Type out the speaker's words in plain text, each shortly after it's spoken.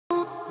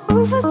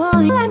Rufus, boy,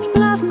 let me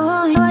love,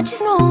 boy, what you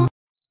know.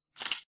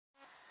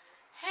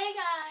 Hey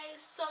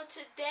guys, so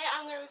today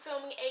I'm going to be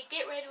filming a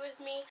get ready with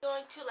me,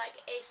 going to like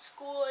a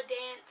school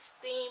dance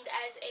themed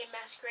as a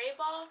masquerade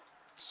ball.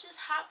 Let's just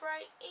hop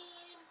right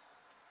in.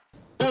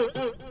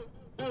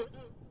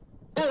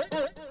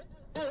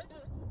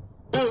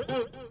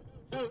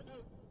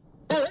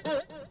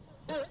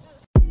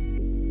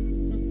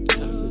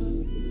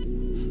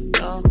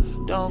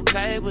 Don't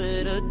play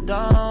with her,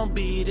 don't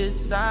be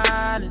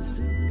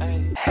dishonest.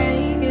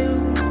 Hey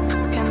you,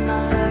 can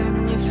I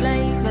learn your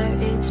flavor?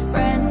 It's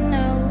brand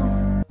new.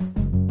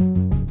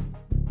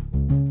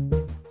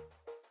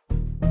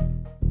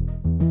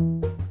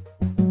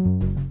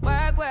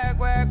 Work, work,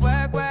 work,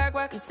 work, work,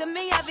 work. It's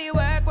me heavy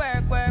work,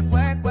 work, work,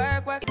 work,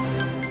 work, work.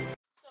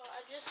 So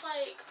I just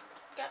like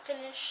got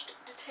finished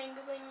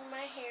detangling my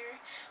hair.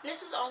 And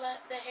this is all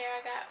the hair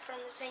I got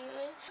from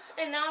detangling.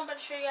 And now I'm about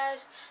to show you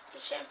guys the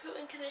shampoo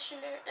and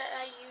conditioner that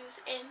I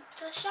use in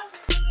the shower.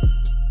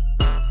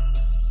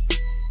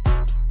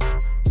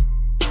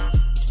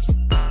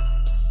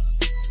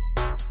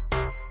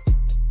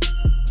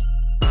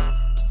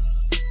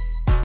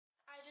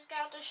 Got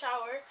out the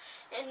shower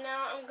and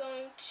now I'm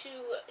going to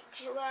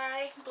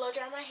blow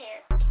dry my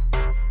hair.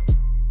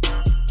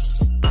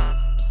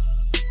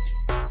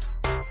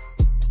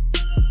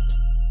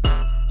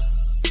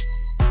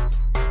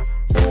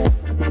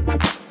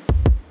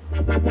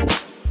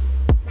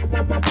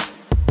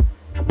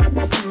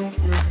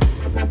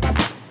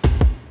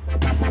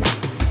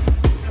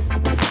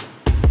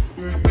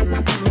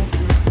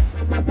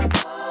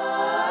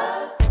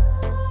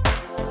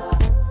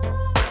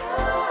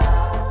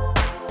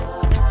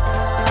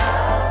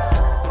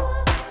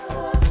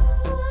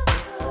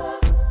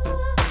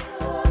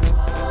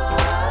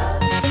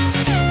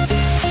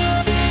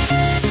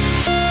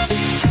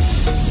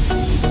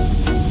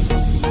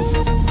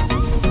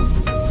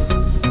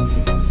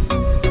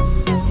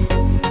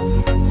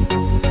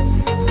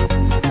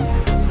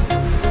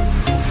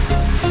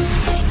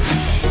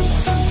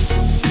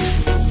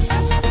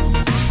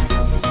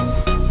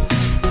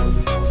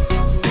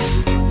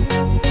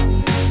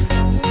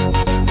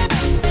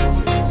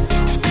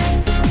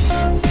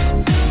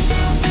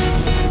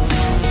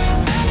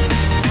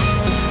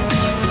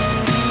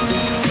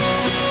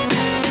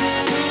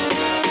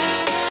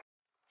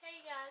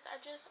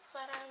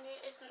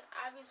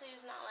 Obviously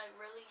it's not like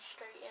really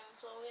straight and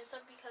flowy and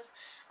stuff because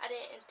I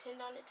didn't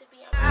intend on it to be.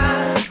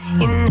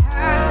 In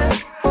her,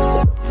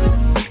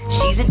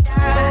 she's a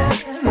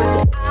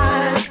diamond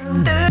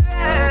under.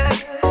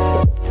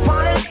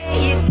 Wanna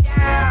lay it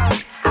down,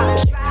 I'm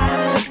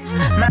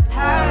trying my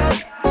heart.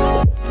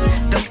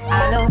 Though I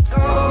know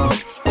gold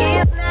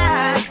is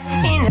not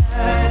in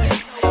her.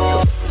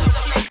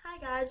 Hi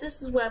guys,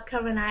 this is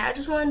Webcover Night. I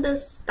just wanted to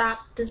stop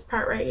this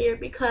part right here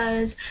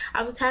because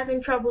I was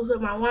having troubles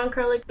with my one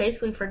curl. Like,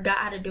 basically forgot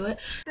how to do it.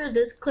 After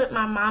this clip,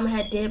 my mom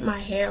had did my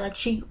hair. Like,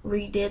 she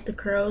redid the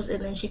curls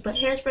and then she put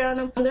hairspray on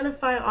them. I'm gonna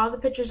find all the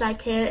pictures I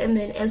can and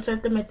then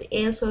insert them at the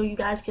end so you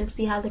guys can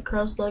see how the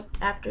curls looked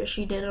after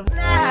she did them.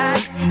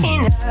 Not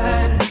in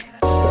her.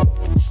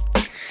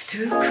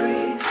 Too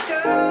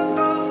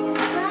crystal,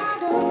 I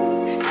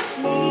don't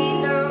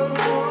see no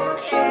one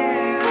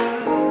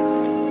else.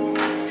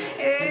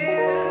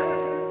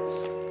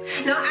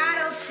 No, I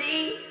don't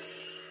see.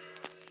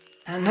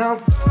 I know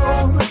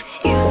gold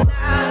is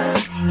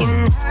not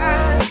in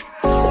her.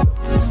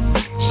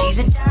 She's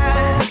a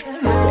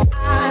diamond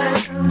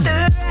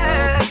under.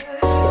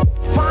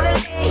 Wanna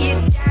lay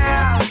it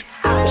down,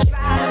 I'm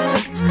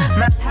trying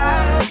my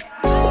heart.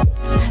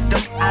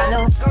 Though I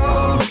know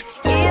gold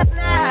is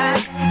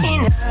not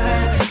in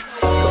her.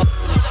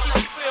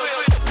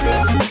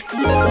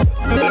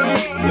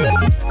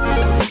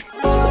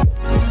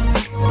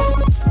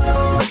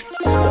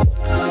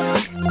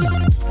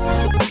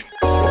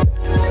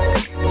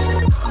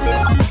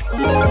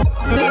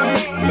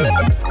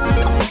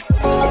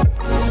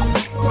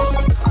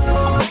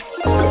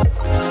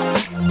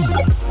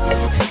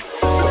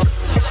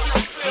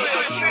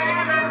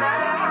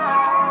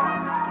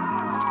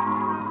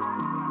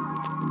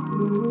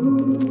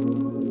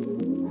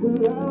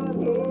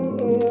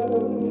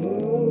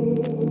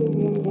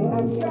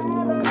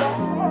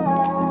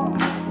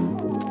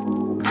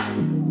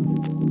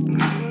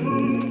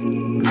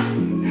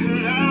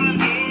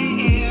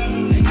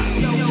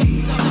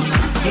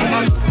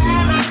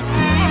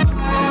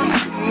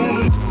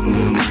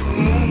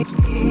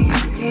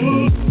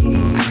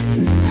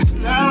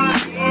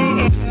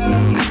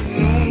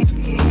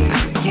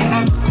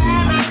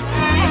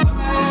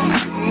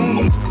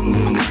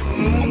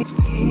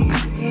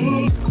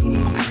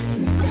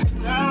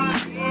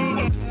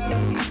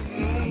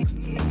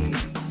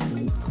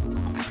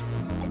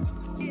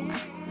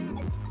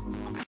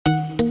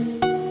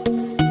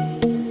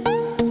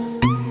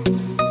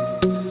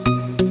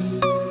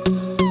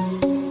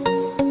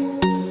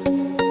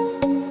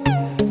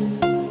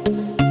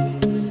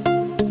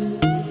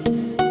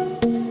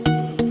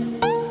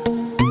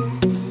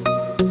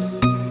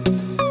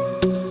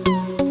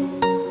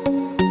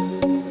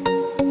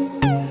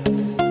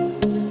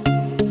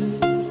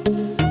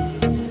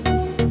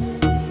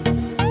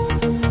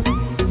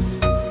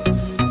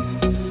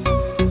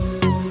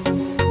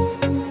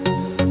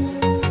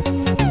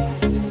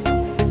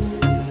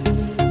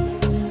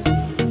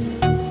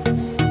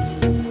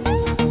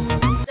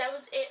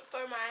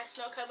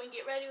 come and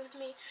get ready with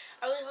me.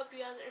 I really hope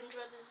you guys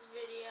enjoyed this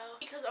video,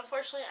 because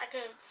unfortunately I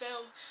couldn't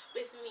film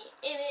with me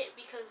in it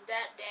because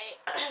that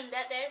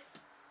day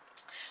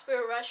we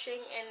were rushing,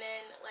 and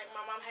then like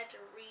my mom had to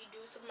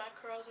redo some of my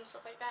curls and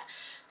stuff like that.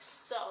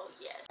 So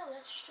yes,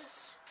 let's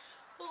just,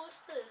 oh,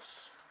 what's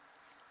this?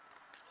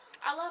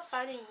 I love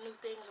finding new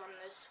things on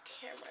this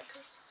camera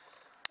because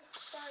it's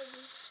fun.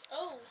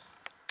 Oh.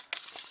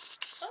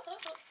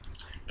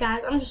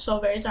 Guys, I'm just so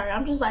very sorry.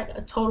 I'm just like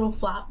a total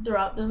flop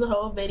throughout this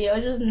whole video.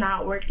 It's just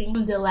not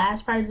working. The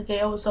last part of the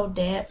video was so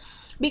dead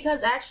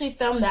because I actually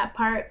filmed that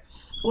part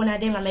when I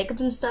did my makeup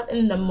and stuff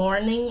in the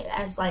morning,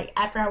 as like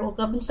after I woke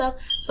up and stuff.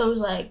 So it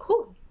was like,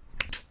 cool.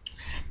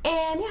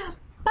 And yeah,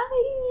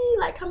 bye.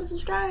 Like, comment,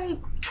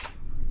 subscribe.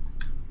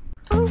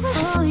 Rufus,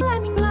 boy,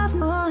 let me love,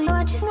 boy,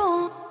 what you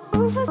know.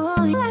 Rufus, boy,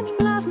 let me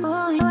love,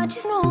 boy, what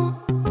you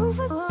know.